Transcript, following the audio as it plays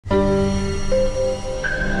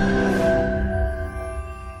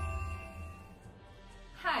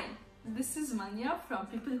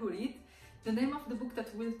people who read. The name of the book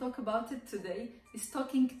that we'll talk about it today is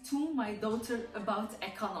Talking to My Daughter About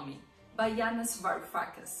Economy by Yanis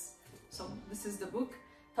Varoufakis. So this is the book,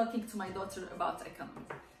 Talking to My Daughter About Economy.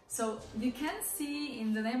 So you can see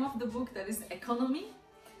in the name of the book there is economy.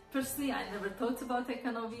 Personally, I never thought about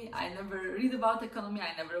economy, I never read about economy,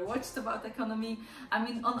 I never watched about economy. I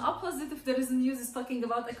mean, on opposite, if there is news is talking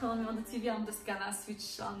about economy on the TV, I'm just gonna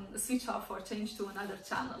switch off or change to another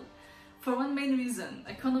channel. For one main reason,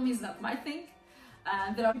 economy is not my thing.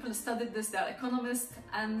 And there are people who studied this, they are economists,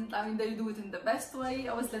 and I mean, they do it in the best way.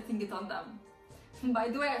 I was letting it on them. By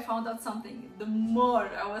the way, I found out something. The more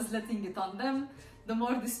I was letting it on them, the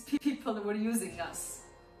more these people were using us.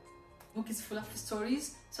 The book is full of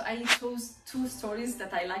stories, so I chose 2 stories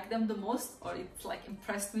that I like them the most, or it like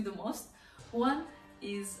impressed me the most. One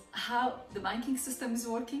is how the banking system is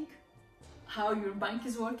working, how your bank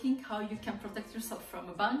is working, how you can protect yourself from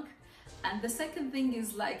a bank. And the second thing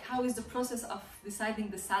is like, how is the process of deciding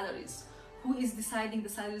the salaries? Who is deciding the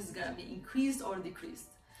salaries is gonna be increased or decreased?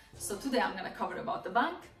 So today I'm gonna cover about the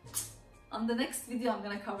bank. On the next video, I'm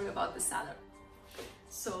gonna cover about the salary.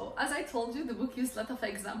 So as I told you, the book used a lot of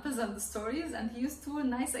examples and the stories, and he used 2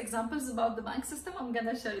 nice examples about the bank system. I'm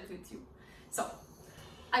gonna share it with you. So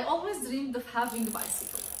I always dreamed of having a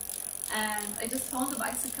bicycle, and I just found a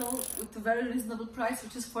bicycle with a very reasonable price,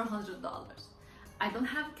 which is $400. I don't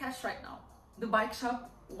have cash right now. The bike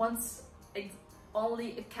shop wants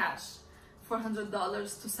only a cash,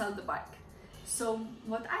 $400 to sell the bike. So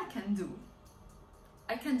what I can do,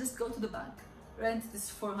 I can just go to the bank, rent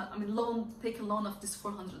this take a loan of this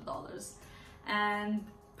 $400 and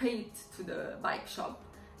pay it to the bike shop,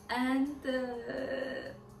 and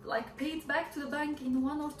like pay it back to the bank in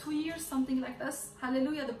 1 or 2 years, something like this.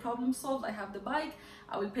 Hallelujah, the problem solved. I have the bike,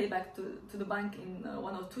 I will pay back to the bank in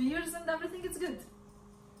 1 or 2 years, and everything is good.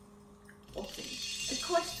 Okay, a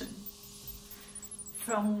question.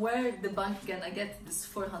 From where the bank gonna get this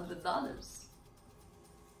 $400?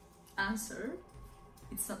 Answer,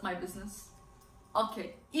 it's not my business.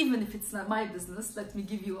 Okay, even if it's not my business, let me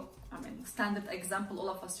give you, standard example, all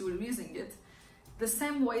of us, you were using it. The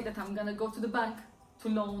same way that I'm gonna go to the bank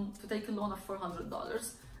to take a loan of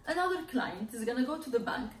 $400, another client is gonna go to the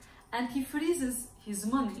bank and he freezes his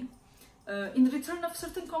money in return of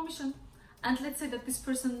certain commission. And let's say that this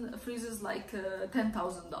person freezes like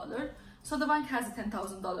 $10,000. So the bank has a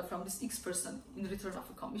 $10,000 from this X person in return of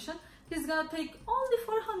a commission. He's gonna take only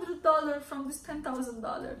 $400 from this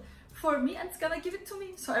 $10,000 for me, and it's gonna give it to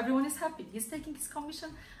me. So everyone is happy. He's taking his commission,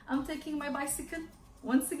 I'm taking my bicycle.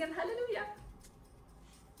 Once again, hallelujah.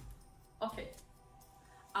 Okay,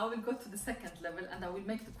 I will go to the second level and I will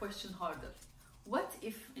make the question harder. What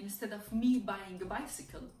if instead of me buying a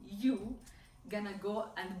bicycle, you gonna go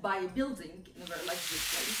and buy a building in a very luxury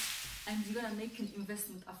place, and you're gonna make an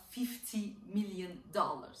investment of $50 million.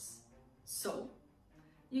 So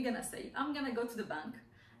you're gonna say, I'm gonna go to the bank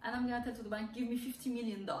and I'm gonna tell to the bank, give me $50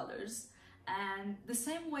 million. And the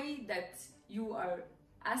same way that you are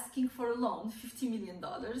asking for a loan, $50 million,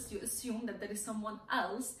 you assume that there is someone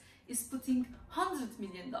else is putting $100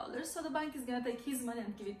 million. So the bank is gonna take his money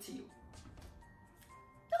and give it to you.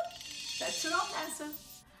 No, that's the wrong answer.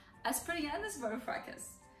 As per Yanis Varoufakis,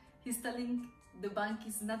 he's telling the bank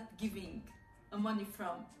is not giving a money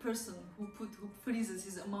from person who freezes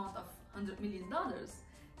his amount of $100 million.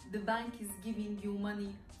 The bank is giving you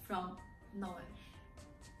money from nowhere,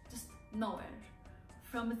 just nowhere,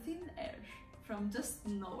 from thin air, from just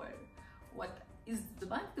nowhere. What is the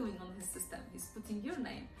bank doing on his system? He's putting your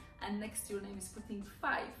name, and next to your name is putting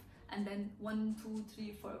 5, and then 1, 2,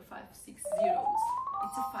 3, 4, 5, 6 zeros.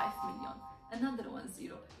 It's a 5 million. Another 1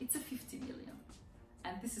 0, it's a 50 million.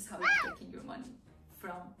 And this is how you're taking your money,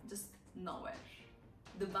 from just nowhere.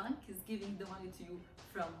 The bank is giving the money to you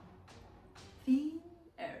from thin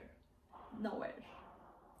air, nowhere.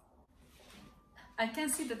 I can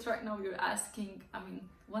see that right now you're asking,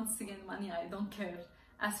 once again, money, I don't care.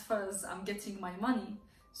 As far as I'm getting my money,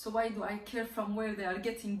 so why do I care from where they are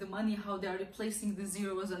getting the money, how they are replacing the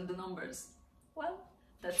zeros and the numbers? Well,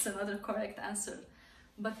 that's another correct answer.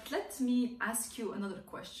 But let me ask you another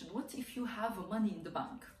question. What if you have money in the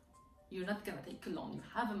bank? You're not gonna take a loan, you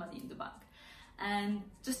have money in the bank. And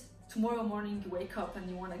just tomorrow morning you wake up and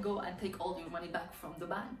you wanna go and take all your money back from the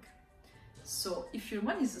bank. So if your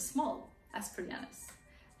money is small, as per Yanis,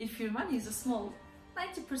 if your money is small,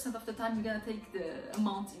 90% of the time you're gonna take the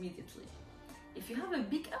amount immediately. If you have a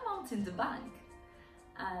big amount in the bank,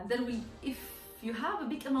 if you have a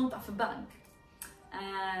big amount of a bank,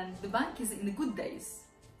 and the bank is in the good days,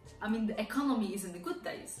 I mean, the economy is in the good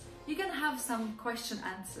days, you can have some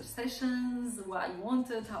question-answer sessions, why you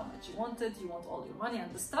want it, how much you want it, you want all your money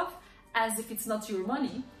and the stuff, as if it's not your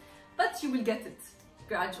money, but you will get it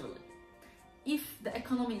gradually. If the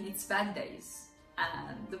economy needs bad days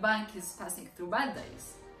and the bank is passing through bad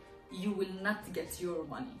days, you will not get your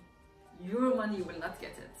money. Your money, you will not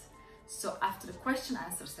get it. So after the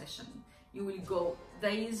question-answer session, you will go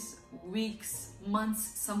days, weeks,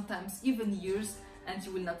 months, sometimes even years, and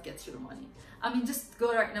you will not get your money. I mean, just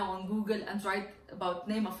go right now on Google and write about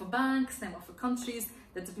name of a banks, name of a countries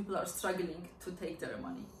that the people are struggling to take their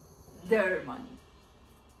money. Their money.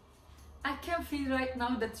 I can feel right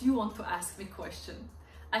now that you want to ask me a question.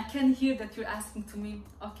 I can hear that you're asking to me,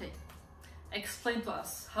 okay, explain to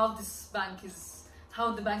us how this bank is,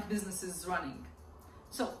 how the bank business is running.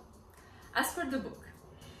 So, as per the book,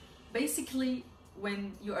 basically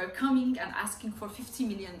when you are coming and asking for $50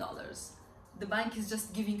 million, the bank is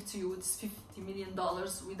just giving to you this $50 million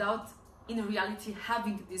without in reality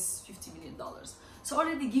having this $50 million. So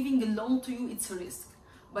already giving a loan to you, it's a risk.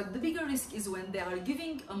 But the bigger risk is when they are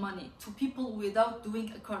giving money to people without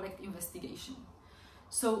doing a correct investigation.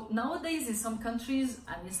 So nowadays in some countries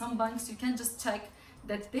and in some banks, you can just check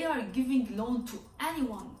that they are giving loan to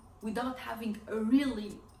anyone without having a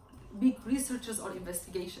really big researches or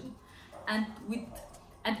investigation, and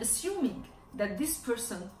assuming that this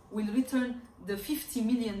person will return the $50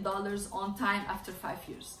 million on time after 5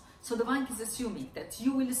 years. So the bank is assuming that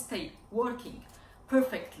you will stay working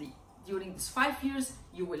perfectly during these 5 years,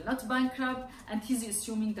 you will not bankrupt, and he's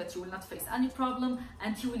assuming that you will not face any problem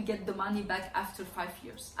and he will get the money back after 5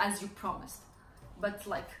 years, as you promised. But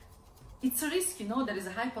like, it's a risk, you know, there is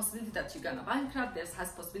a high possibility that you're gonna bankrupt, there's a high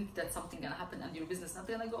possibility that something gonna happen and your business not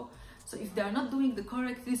gonna go. So if they are not doing the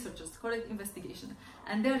correct researches, the correct investigation,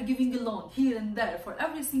 and they're giving a loan here and there for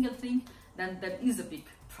every single thing, then there is a big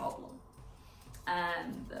problem.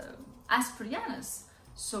 And as per Yanis,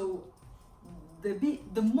 so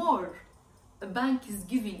the more a bank is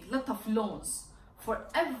giving a lot of loans for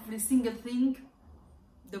every single thing,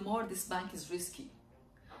 the more this bank is risky.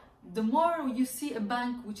 The more you see a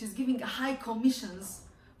bank which is giving high commissions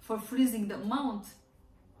for freezing the amount,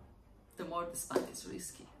 the more this bank is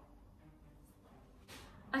risky.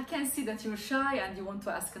 I can see that you're shy and you want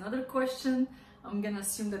to ask another question. I'm gonna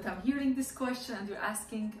assume that I'm hearing this question and you're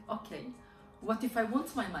asking, okay, what if I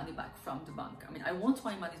want my money back from the bank? I mean, I want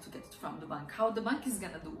my money to get it from the bank. How the bank is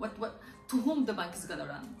gonna do? To whom the bank is gonna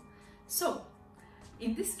run? So,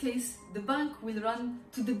 in this case, the bank will run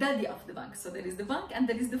to the daddy of the bank. So there is the bank and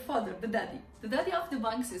there is the father, the daddy. The daddy of the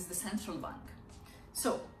banks is the central bank.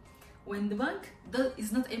 So, when the bank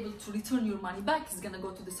is not able to return your money back, it's gonna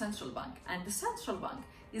go to the central bank. And the central bank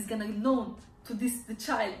is gonna loan to the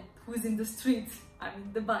child who is in the street, I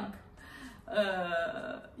mean the bank,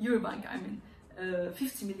 your bank, I mean,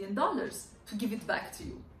 $50 million to give it back to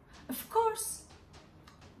you. Of course,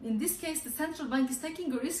 in this case, the central bank is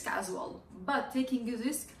taking a risk as well, but taking a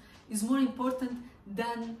risk is more important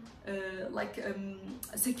than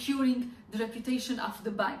securing the reputation of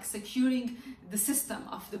the bank, securing the system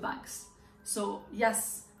of the banks. So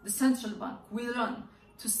yes, the central bank will run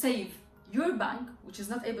to save your bank, which is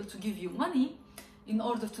not able to give you money, in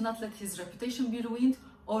order to not let his reputation be ruined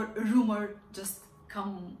or a rumor just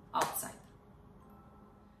come outside.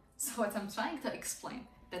 So what I'm trying to explain,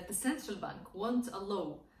 that the central bank won't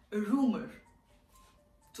allow a rumor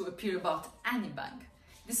to appear about any bank.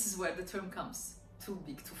 This is where the term comes, too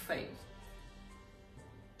big to fail.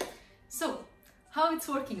 So, how it's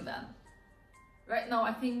working then? Right now,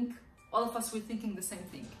 I think all of us were thinking the same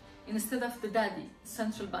thing. Instead of the daddy,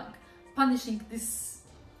 central bank, punishing this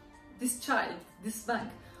child, this bank,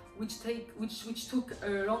 which took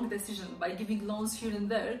a wrong decision by giving loans here and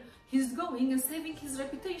there, he's going and saving his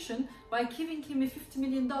reputation by giving him $50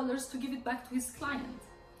 million to give it back to his client.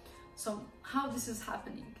 So how this is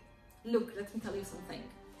happening? Look, let me tell you something.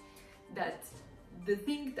 That the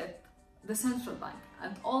thing that the central bank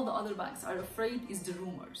and all the other banks are afraid is the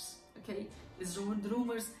rumors, okay? Is the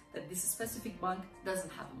rumors that this specific bank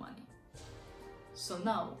doesn't have money. So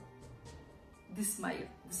now, this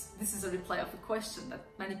is a reply of a question that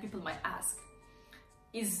many people might ask.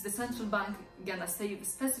 Is the central bank gonna save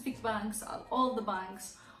specific banks, all the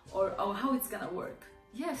banks, or how it's gonna work?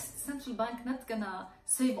 Yes, the central bank not gonna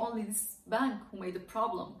save only this bank who made a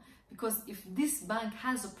problem, because if this bank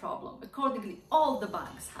has a problem, accordingly all the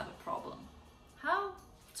banks have a problem. How?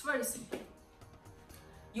 It's very simple.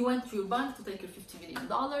 You went to your bank to take your $50 million,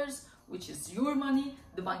 which is your money,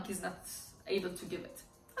 the bank is not able to give it.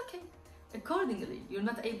 Okay, accordingly, you're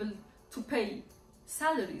not able to pay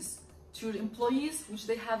salaries to your employees, which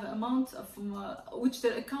they have an amount of which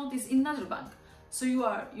their account is in another bank. So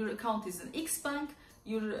your account is in X bank,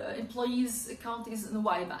 your employees' account is in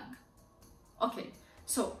Y bank. Okay,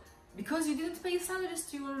 so because you didn't pay salaries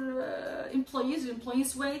to your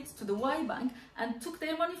employees went to the Y bank and took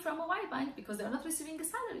their money from a Y bank because they are not receiving the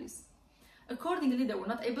salaries. Accordingly, they were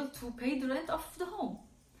not able to pay the rent of the home.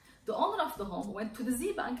 The owner of the home went to the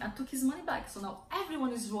Z bank and took his money back. So now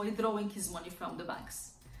everyone is withdrawing his money from the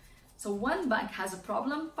banks. So one bank has a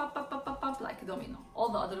problem, pop, pop, pop, pop, pop, like a domino. All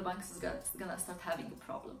the other banks is gonna start having a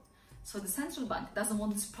problem. So the central bank doesn't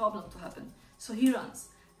want this problem to happen. So he runs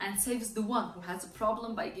and saves the one who has a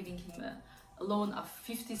problem by giving him a loan of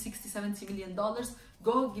 50, 60, 70 million dollars.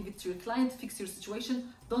 Go give it to your client, fix your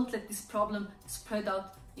situation. Don't let this problem spread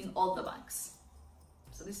out in all the banks.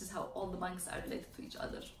 So this is how all the banks are related to each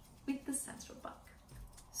other with the central bank.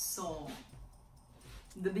 So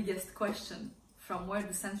the biggest question, from where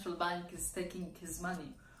the central bank is taking his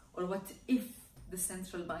money, or what if the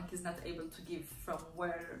central bank is not able to give, from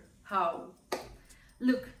where, how?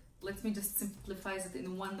 Look, let me just simplify it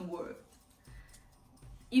in one word.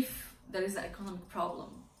 If there is an economic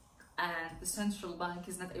problem and the central bank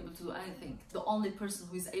is not able to do anything, the only person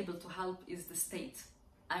who is able to help is the state,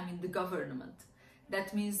 I mean the government.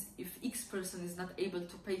 That means if X person is not able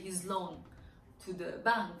to pay his loan to the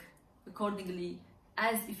bank, accordingly,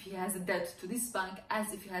 as if he has a debt to this bank,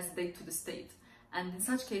 as if he has a debt to the state. And in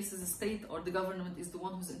such cases, the state or the government is the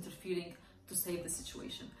one who's interfering to save the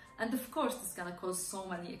situation. And of course, this is gonna cause so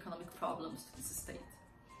many economic problems to this state.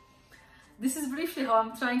 This is briefly how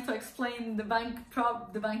I'm trying to explain the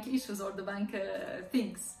bank issues or the bank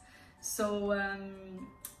things. So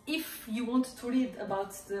if you want to read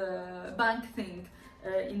about the bank thing,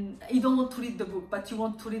 you don't want to read the book, but you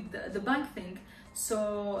want to read the bank thing.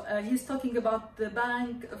 So he's talking about the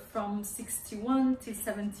bank from 61 till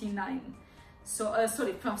 79. So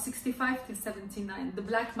sorry, from 65 till 79, the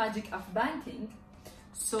black magic of banking.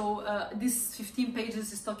 So this 15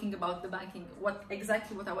 pages is talking about the banking,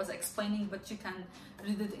 exactly what I was explaining, but you can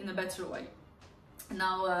read it in a better way.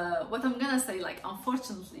 Now, what I'm gonna say, like,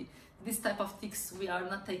 unfortunately, this type of things we are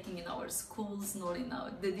not taking in our schools, nor in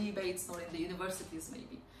the debates, nor in the universities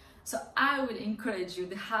maybe. So I will encourage you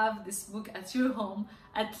to have this book at your home,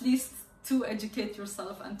 at least to educate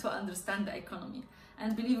yourself and to understand the economy.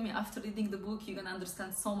 And believe me, after reading the book, you're gonna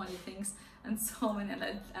understand so many things and so many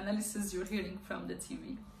analysis you're hearing from the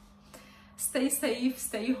TV. Stay safe,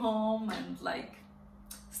 stay home, and like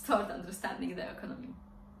start understanding the economy.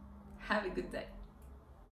 Have a good day.